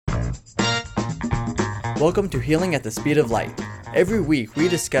Welcome to Healing at the Speed of Light. Every week we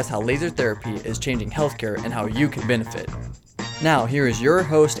discuss how laser therapy is changing healthcare and how you can benefit. Now, here is your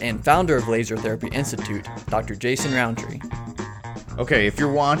host and founder of Laser Therapy Institute, Dr. Jason Roundtree. Okay, if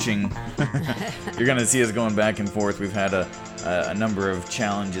you're watching, you're going to see us going back and forth. We've had a number of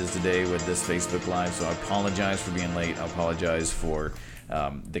challenges today with this Facebook Live, so I apologize for being late. I apologize for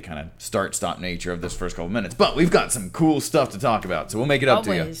the kind of start-stop nature of this first couple minutes. But we've got some cool stuff to talk about, so we'll make it up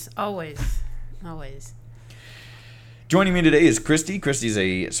to you. Always. Joining me today is Christy. Christy's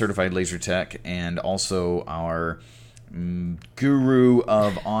a certified laser tech and also our guru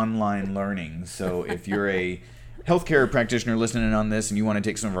of online learning. So if you're a healthcare practitioner listening in on this and you want to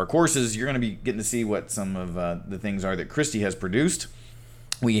take some of our courses, you're going to be getting to see what some of the things are that Christy has produced.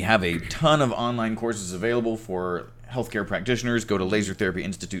 We have a ton of online courses available for healthcare practitioners. Go to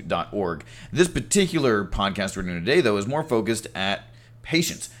lasertherapyinstitute.org. This particular podcast we're doing today, though, is more focused at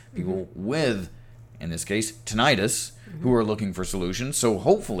patients, people with, in this case, tinnitus, who are looking for solutions. So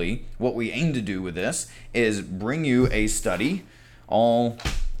hopefully what we aim to do with this is bring you a study, all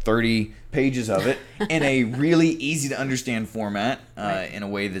 30 pages of it, in a really easy to understand format, in a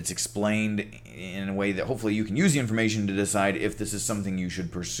way that's explained in a way that hopefully you can use the information to decide if this is something you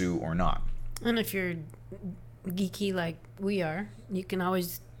should pursue or not. And if you're geeky like we are, you can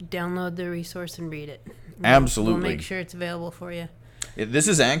always download the resource and read it. Absolutely. We'll make sure it's available for you. This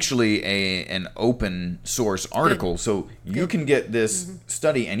is actually an open source article, so you can get this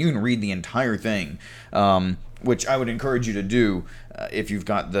study and you can read the entire thing, which I would encourage you to do if you've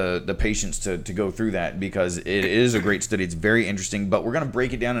got the patience to go through that, because it is a great study. It's very interesting, but we're going to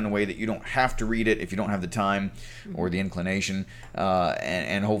break it down in a way that you don't have to read it if you don't have the time or the inclination,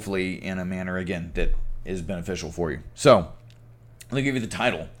 and hopefully in a manner, again, that is beneficial for you. So let me give you the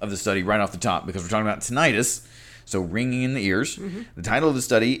title of the study right off the top, because we're talking about tinnitus. So ringing in the ears. The title of the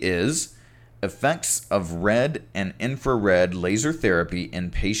study is Effects of Red and Infrared Laser Therapy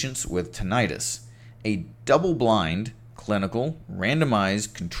in Patients with Tinnitus, a double-blind, clinical,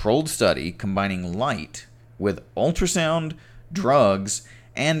 randomized, controlled study combining light with ultrasound, drugs,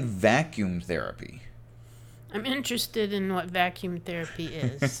 and vacuum therapy. I'm interested in what vacuum therapy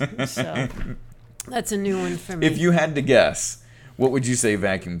is, so that's a new one for me. If you had to guess, what would you say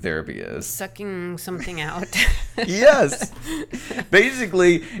vacuum therapy is? Sucking something out. Yes.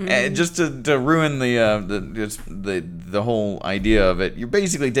 Basically, just to ruin the whole idea of it, you're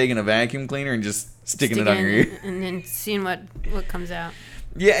basically taking a vacuum cleaner and just sticking it on your ear. And then seeing what comes out.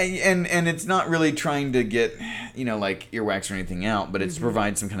 Yeah, and it's not really trying to get, like earwax or anything out, but it's to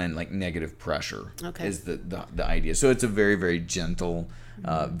provide some kind of like negative pressure. Okay. Is the idea. So it's a very, very gentle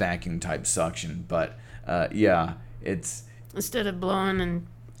vacuum type suction. But yeah, it's... Instead of blowing and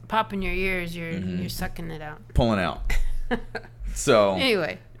popping your ears, you're sucking it out. Pulling out. So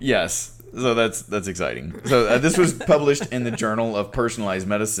anyway. Yes. So that's exciting. So this was published in the Journal of Personalized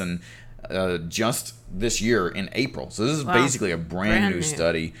Medicine just this year in April. So this is basically a brand new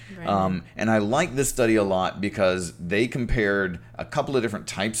study. And I like this study a lot because they compared a couple of different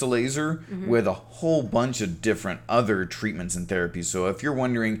types of laser with a whole bunch of different other treatments and therapies. So if you're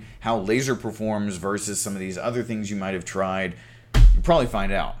wondering how laser performs versus some of these other things you might have tried, you'll probably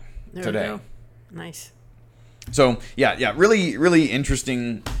find out today. We go. Nice. So yeah, really, really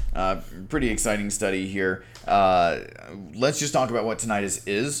interesting, pretty exciting study here. Let's just talk about what tinnitus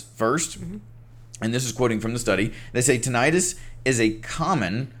is first. And this is quoting from the study. They say tinnitus is a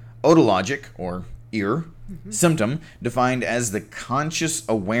common otologic, or ear, symptom defined as the conscious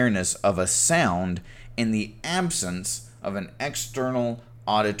awareness of a sound in the absence of an external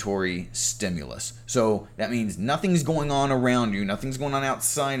auditory stimulus. So that means nothing's going on around you, nothing's going on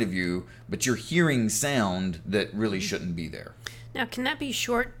outside of you, but you're hearing sound that really shouldn't be there. Now, can that be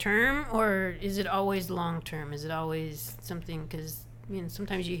short term, or is it always long term? Is it always something, because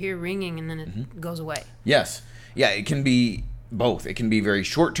sometimes you hear ringing and then it goes away? Yes. Yeah, it can be both. It can be very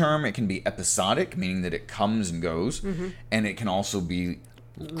short term, it can be episodic, meaning that it comes and goes, and it can also be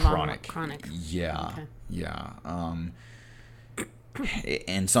chronic. Yeah. Okay. Yeah.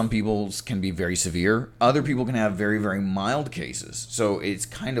 And some people's can be very severe. Other people can have very, very mild cases. So it's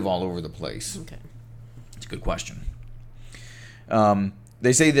kind of all over the place. Okay. It's a good question.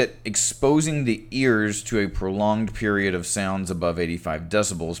 They say that exposing the ears to a prolonged period of sounds above 85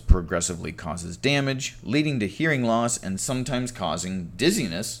 decibels progressively causes damage, leading to hearing loss and sometimes causing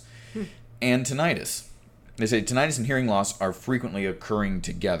dizziness and tinnitus. They say tinnitus and hearing loss are frequently occurring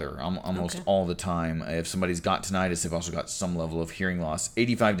together almost all the time. If somebody's got tinnitus, they've also got some level of hearing loss.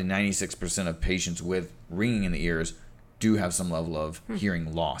 85 to 96% of patients with ringing in the ears do have some level of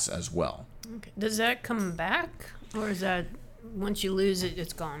hearing loss as well. Okay. Does that come back, or is that once you lose it,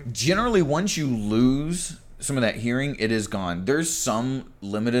 it's gone? Generally, once you lose some of that hearing, it is gone. There's some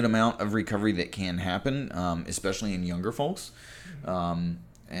limited amount of recovery that can happen, especially in younger folks, and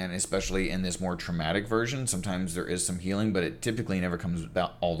especially in this more traumatic version. Sometimes there is some healing, but it typically never comes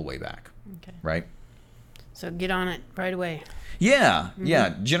about all the way back. Okay. Right? So get on it right away. Yeah,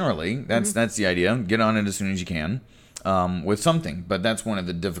 yeah. Generally, that's the idea. Get on it as soon as you can with something. But that's one of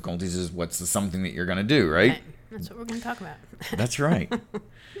the difficulties is what's the something that you're going to do, right? That's what we're going to talk about. That's right.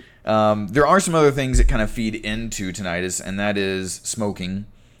 There are some other things that kind of feed into tinnitus, and that is smoking.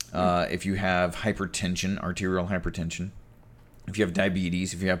 If you have hypertension, arterial hypertension, if you have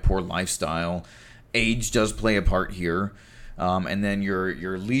diabetes, if you have poor lifestyle, age does play a part here. And then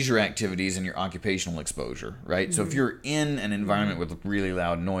your leisure activities and your occupational exposure, right? So if you're in an environment with really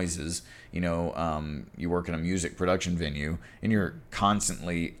loud noises, you work in a music production venue and you're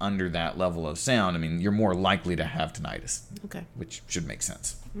constantly under that level of sound, I mean, you're more likely to have tinnitus. Okay. Which should make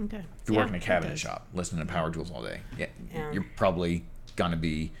sense. Okay. If you work in a cabinet shop, listening to power tools all day, you're probably going to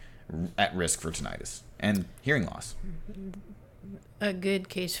be at risk for tinnitus and hearing loss. A good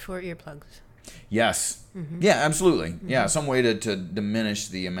case for earplugs. Yes. Yeah, absolutely. Yeah, some way to diminish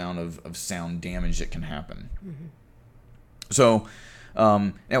the amount of sound damage that can happen. So,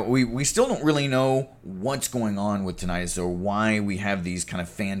 now we still don't really know what's going on with tinnitus or why we have these kind of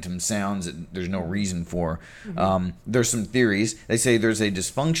phantom sounds that there's no reason for. There's some theories. They say there's a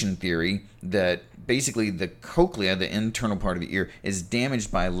dysfunction theory that basically the cochlea, the internal part of the ear, is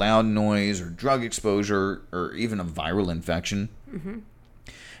damaged by loud noise or drug exposure or even a viral infection.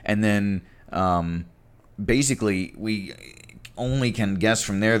 And then basically we only can guess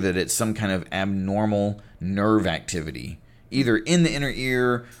from there that it's some kind of abnormal nerve activity, either in the inner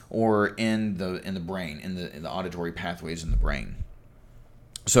ear or in the brain, in the auditory pathways in the brain.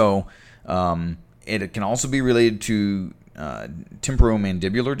 So it can also be related to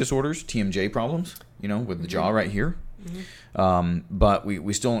temporomandibular disorders, TMJ problems, with the jaw right here. But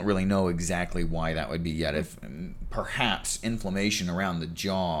we still don't really know exactly why that would be yet. If perhaps inflammation around the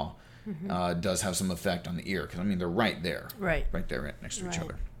jaw does have some effect on the ear, because I mean they're right there, right there, right next to each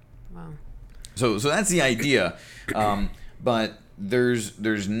other. Wow. So that's the idea, but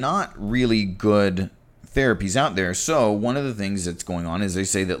there's not really good therapies out there. So one of the things that's going on is they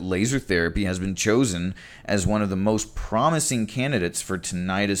say that laser therapy has been chosen as one of the most promising candidates for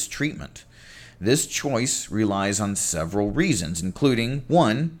tinnitus treatment. This choice relies on several reasons, including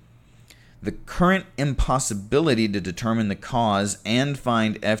 1, the current impossibility to determine the cause and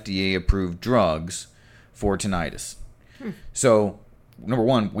find FDA-approved drugs for tinnitus. So, number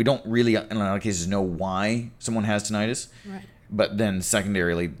 1, we don't really, in a lot of cases, know why someone has tinnitus. Right. But then,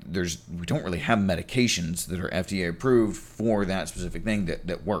 secondarily, we don't really have medications that are FDA-approved for that specific thing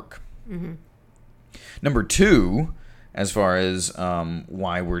that work. Number 2, as far as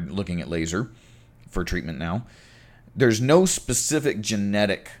why we're looking at laser for treatment now, there's no specific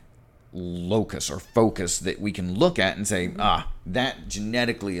genetic locus or focus that we can look at and say, that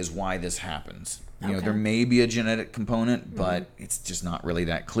genetically is why this happens. There may be a genetic component, but it's just not really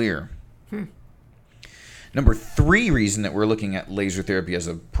that clear. Number 3 reason that we're looking at laser therapy as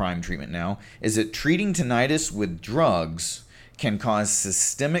a prime treatment now is that treating tinnitus with drugs can cause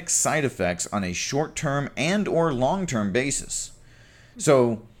systemic side effects on a short-term and or long-term basis.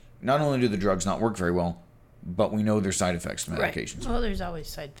 So not only do the drugs not work very well, but we know there's side effects to medications. Right. Well, there's always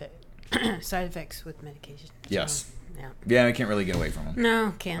side effects with medication. Yes. So, yeah, I can't really get away from them.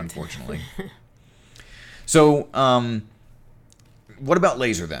 No, can't. Unfortunately. So, what about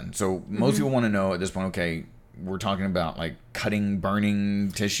laser then? So most people want to know at this point, okay, we're talking about like cutting,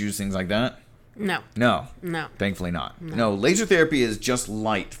 burning tissues, things like that? No. Thankfully not. No, laser therapy is just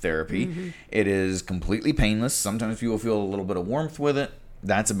light therapy. It is completely painless. Sometimes people feel a little bit of warmth with it.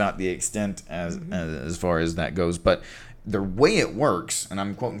 That's about the extent as far as that goes. But the way it works, and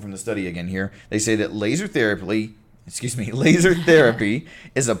I'm quoting from the study again here, they say that laser therapy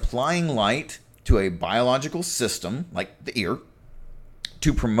is applying light to a biological system, like the ear,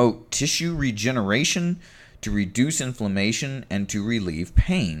 to promote tissue regeneration, to reduce inflammation, and to relieve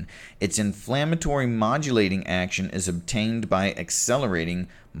pain. Its inflammatory modulating action is obtained by accelerating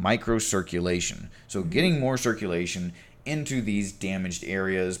microcirculation. So getting more circulation into these damaged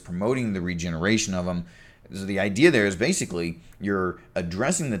areas, promoting the regeneration of them. So the idea there is basically you're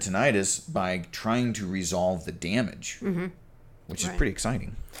addressing the tinnitus by trying to resolve the damage, which is pretty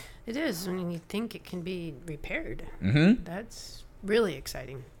exciting. It is when you think it can be repaired. That's really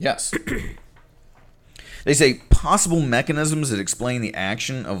exciting. Yes. They say possible mechanisms that explain the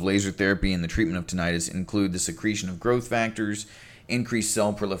action of laser therapy in the treatment of tinnitus include the secretion of growth factors, increased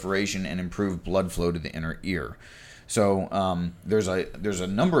cell proliferation, and improved blood flow to the inner ear. So there's a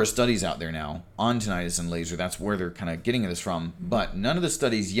number of studies out there now on tinnitus and laser. That's where they're kind of getting this from. But none of the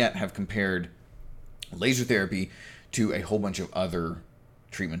studies yet have compared laser therapy to a whole bunch of other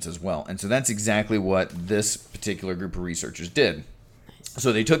treatments as well. And so that's exactly what this particular group of researchers did.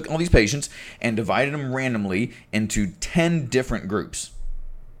 So they took all these patients and divided them randomly into 10 different groups.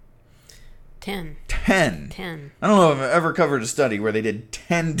 10. 10. I don't know if I've ever covered a study where they did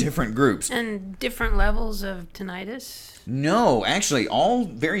 10 different groups. And different levels of tinnitus? No, actually, all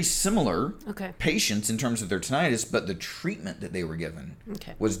very similar Okay. patients in terms of their tinnitus, but the treatment that they were given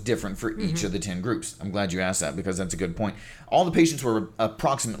was different for each of the 10 groups. I'm glad you asked that because that's a good point. All the patients were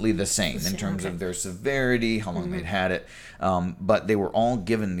approximately the same in terms of their severity, how long they'd had it, but they were all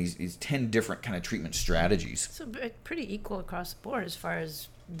given these 10 different kind of treatment strategies. So pretty equal across the board as far as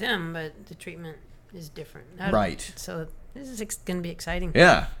them, but the treatment is different. Right. So this is going to be exciting.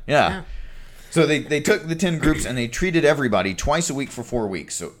 Yeah. So they took the 10 groups and they treated everybody twice a week for 4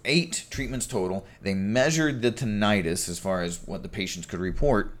 weeks. So 8 treatments total. They measured the tinnitus as far as what the patients could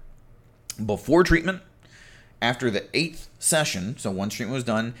report before treatment, after the 8th session, so once treatment was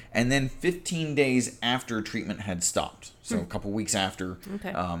done, and then 15 days after treatment had stopped. So a couple weeks after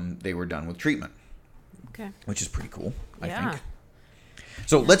they were done with treatment. Okay. Which is pretty cool, I think.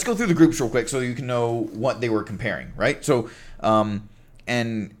 So let's go through the groups real quick so you can know what they were comparing, right? So,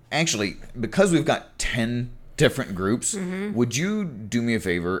 and actually, because we've got 10 different groups, would you do me a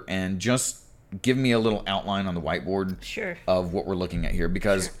favor and just give me a little outline on the whiteboard of what we're looking at here?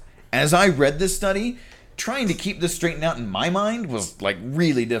 Because as I read this study, trying to keep this straightened out in my mind was like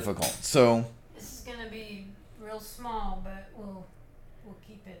really difficult. So this is going to be real small, but we'll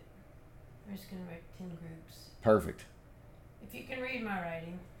keep it. We're just going to write 10 groups. Perfect. If you can read my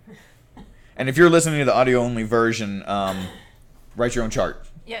writing. And if you're listening to the audio-only version, write your own chart.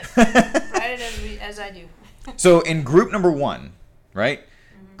 Yes, write it as I do. So in group number 1, right?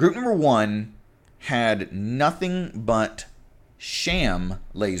 Group number 1 had nothing but sham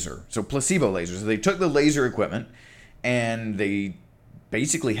laser, so placebo laser. So they took the laser equipment and they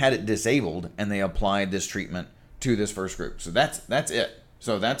basically had it disabled, and they applied this treatment to this first group. So that's it.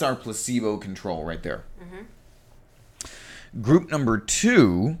 So that's our placebo control right there. Group number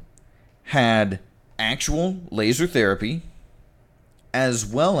 2 had actual laser therapy as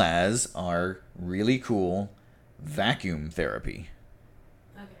well as our really cool vacuum therapy.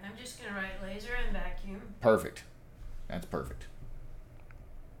 Okay, I'm just going to write laser and vacuum. Perfect. That's perfect.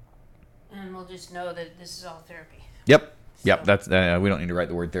 And we'll just know that this is all therapy. Yep. Yep. That's we don't need to write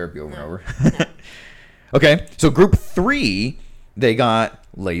the word therapy over and over. Okay. So group 3, they got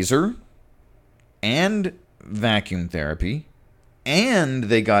laser and vacuum therapy, and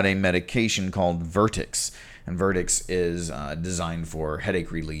they got a medication called Vertix. And Vertix is designed for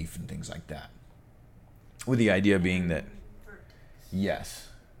headache relief and things like that. With the idea being that, yes.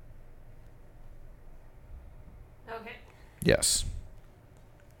 Okay. Yes.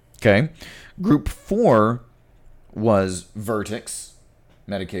 Okay. Group 4 was Vertix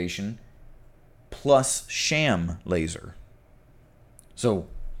medication plus sham laser. So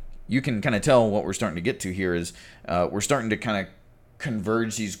you can kind of tell what we're starting to get to here is we're starting to kind of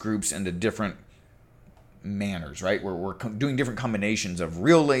converge these groups into different manners, right? We're doing different combinations of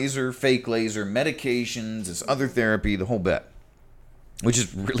real laser, fake laser, medications, this other therapy, the whole bit, which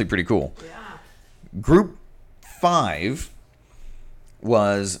is really pretty cool. Yeah. Group 5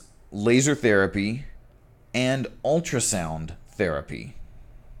 was laser therapy and ultrasound therapy.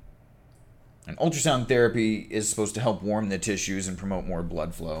 And ultrasound therapy is supposed to help warm the tissues and promote more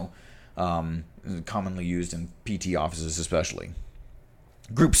blood flow, commonly used in PT offices especially.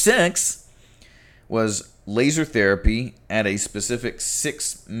 Group 6 was laser therapy at a specific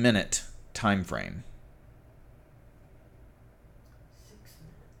 6-minute time frame. 6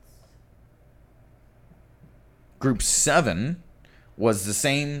 minutes. Group 7 was the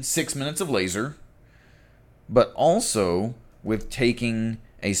same 6 minutes of laser, but also with taking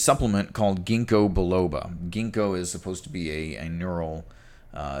a supplement called ginkgo biloba. Ginkgo is supposed to be a neural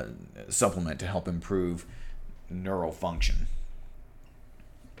supplement to help improve neural function.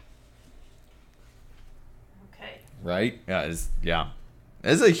 Okay. Right? Yeah.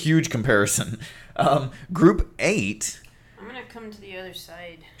 It's a huge comparison. Group 8. I'm going to come to the other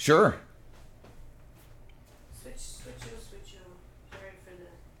side. Sure. Switch. Sorry for the...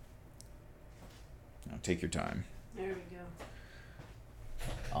 Now take your time. There we go.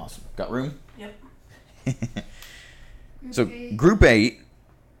 Awesome. Got room? Yep. So group 8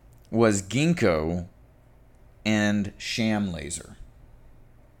 was ginkgo and sham laser.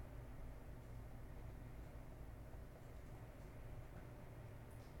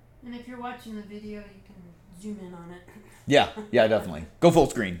 And if you're watching the video, you can zoom in on it. Yeah, definitely. Go full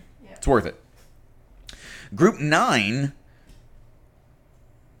screen. Yeah. It's worth it. Group 9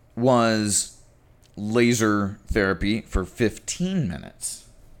 was laser therapy for 15 minutes.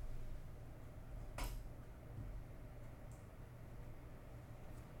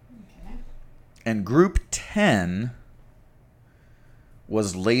 Okay. And group 10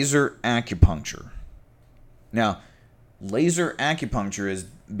 was laser acupuncture. Now, laser acupuncture is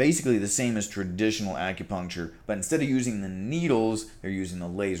basically the same as traditional acupuncture, but instead of using the needles, they're using the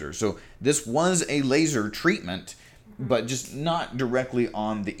laser. So this was a laser treatment, but just not directly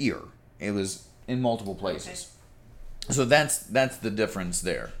on the ear. It was in multiple places. Okay. So that's the difference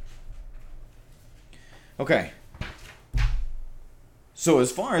there. Okay. So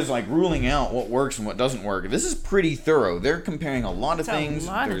as far as like ruling out what works and what doesn't work, this is pretty thorough. They're comparing a lot of things.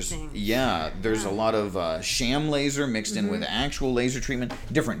 There's a lot of sham laser mixed in with actual laser treatment,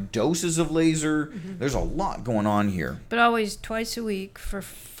 different doses of laser. There's a lot going on here. But always twice a week for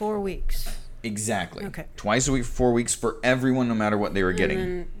 4 weeks. Exactly. Okay. Twice a week for 4 weeks for everyone, no matter what they were getting. And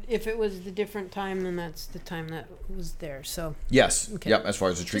then if it was the different time, then that's the time that was there. So. Yes. Okay. Yep. As far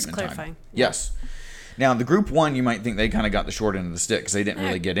as the treatment Just clarifying. time. Yes. Now, the group 1, you might think they kind of got the short end of the stick because they didn't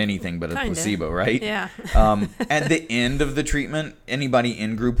really get anything but a placebo, right? Yeah. At the end of the treatment, anybody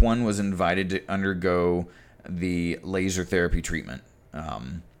in group 1 was invited to undergo the laser therapy treatment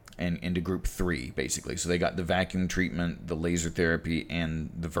and into group 3, basically. So they got the vacuum treatment, the laser therapy, and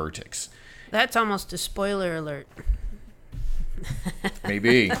the vertex. That's almost a spoiler alert.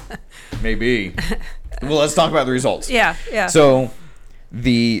 Maybe. Well, let's talk about the results. Yeah. So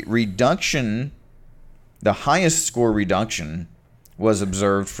the reduction... The highest score reduction was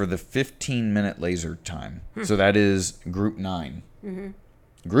observed for the 15-minute laser time. So that is group 9.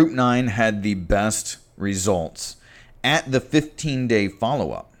 Group 9 had the best results at the 15-day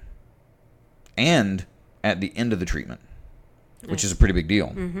follow-up and at the end of the treatment, which is a pretty big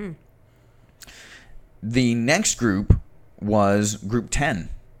deal. The next group was group 10,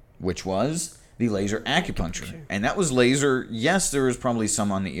 which was the laser acupuncture. And that was laser. Yes, there was probably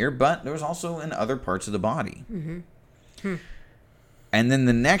some on the ear, but there was also in other parts of the body. And then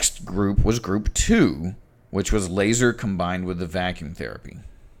the next group was group 2, which was laser combined with the vacuum therapy.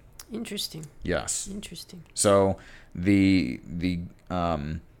 Interesting. Yes. Interesting. So the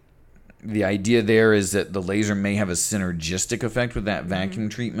idea there is that the laser may have a synergistic effect with that vacuum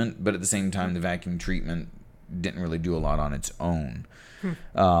treatment, but at the same time, the vacuum treatment didn't really do a lot on its own.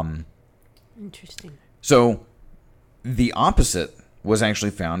 Interesting. So the opposite was actually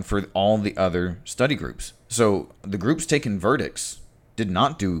found for all the other study groups. So the groups taking verdicts did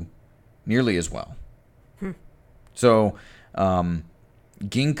not do nearly as well. So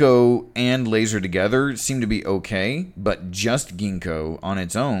ginkgo and laser together seemed to be okay, but just ginkgo on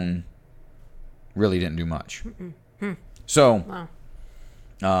its own really didn't do much. So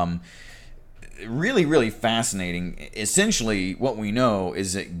really, really fascinating. Essentially, what we know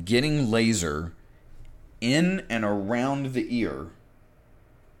is that getting laser in and around the ear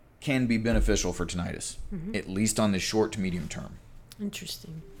can be beneficial for tinnitus, at least on the short to medium term.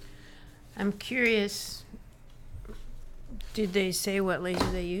 Interesting. I'm curious, did they say what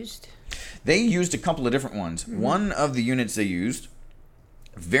laser they used? They used a couple of different ones. One of the units they used,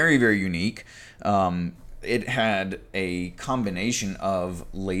 very, very unique. It had a combination of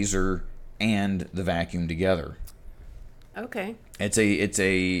laser and the vacuum together. Okay. It's a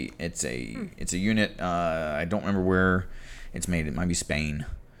unit. I don't remember where it's made. It might be Spain,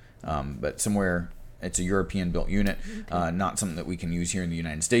 but somewhere. It's a European built unit. Not something that we can use here in the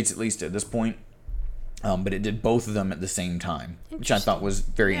United States, at least at this point. But it did both of them at the same time, which I thought was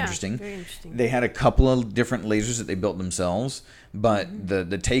very interesting. Very interesting. They had a couple of different lasers that they built themselves, but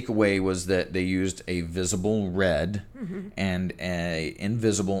the takeaway was that they used a visible red and a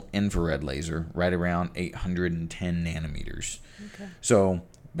invisible infrared laser right around 810 nanometers. Okay. So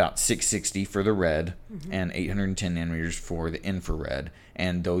about 660 for the red and 810 nanometers for the infrared,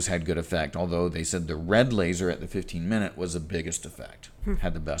 and those had good effect, although they said the red laser at the 15-minute was the biggest effect,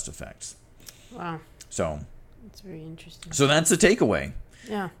 had the best effects. Wow. So that's very interesting. So that's the takeaway.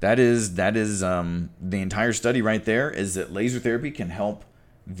 Yeah. That is the entire study right there, is that laser therapy can help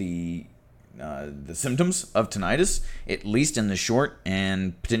the symptoms of tinnitus, at least in the short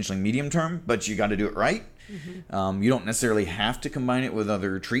and potentially medium term, but you got to do it right. You don't necessarily have to combine it with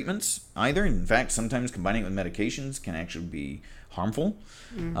other treatments either. In fact, sometimes combining it with medications can actually be harmful.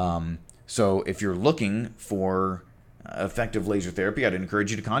 So if you're looking for effective laser therapy, I'd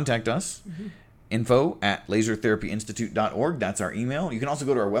encourage you to contact us. info@lasertherapyinstitute.org. That's our email. You can also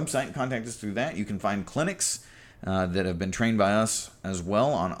go to our website and contact us through that. You can find clinics that have been trained by us as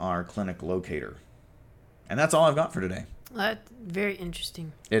well on our clinic locator And that's all I've got for today. Well, that's very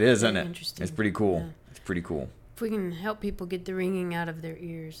interesting. It is, Very isn't it? interesting. It's pretty cool. Yeah. It's pretty cool. If we can help people get the ringing out of their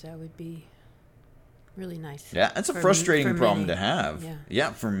ears, that would be really nice. Yeah, it's a For frustrating for problem many. to have.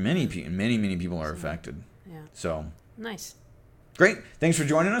 Yeah. For many people. Many people are affected. Yeah. So, Nice. great. Thanks for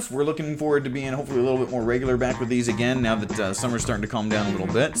joining us. We're looking forward to being hopefully a little bit more regular back with these again now that summer's starting to calm down a little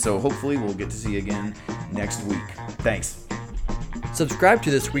bit. So hopefully we'll get to see you again next week. Thanks. Subscribe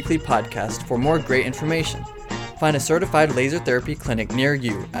to this weekly podcast for more great information. Find a certified laser therapy clinic near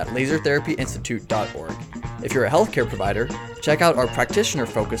you at lasertherapyinstitute.org. If you're a healthcare provider, check out our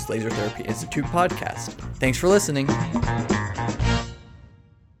practitioner-focused Laser Therapy Institute podcast. Thanks for listening.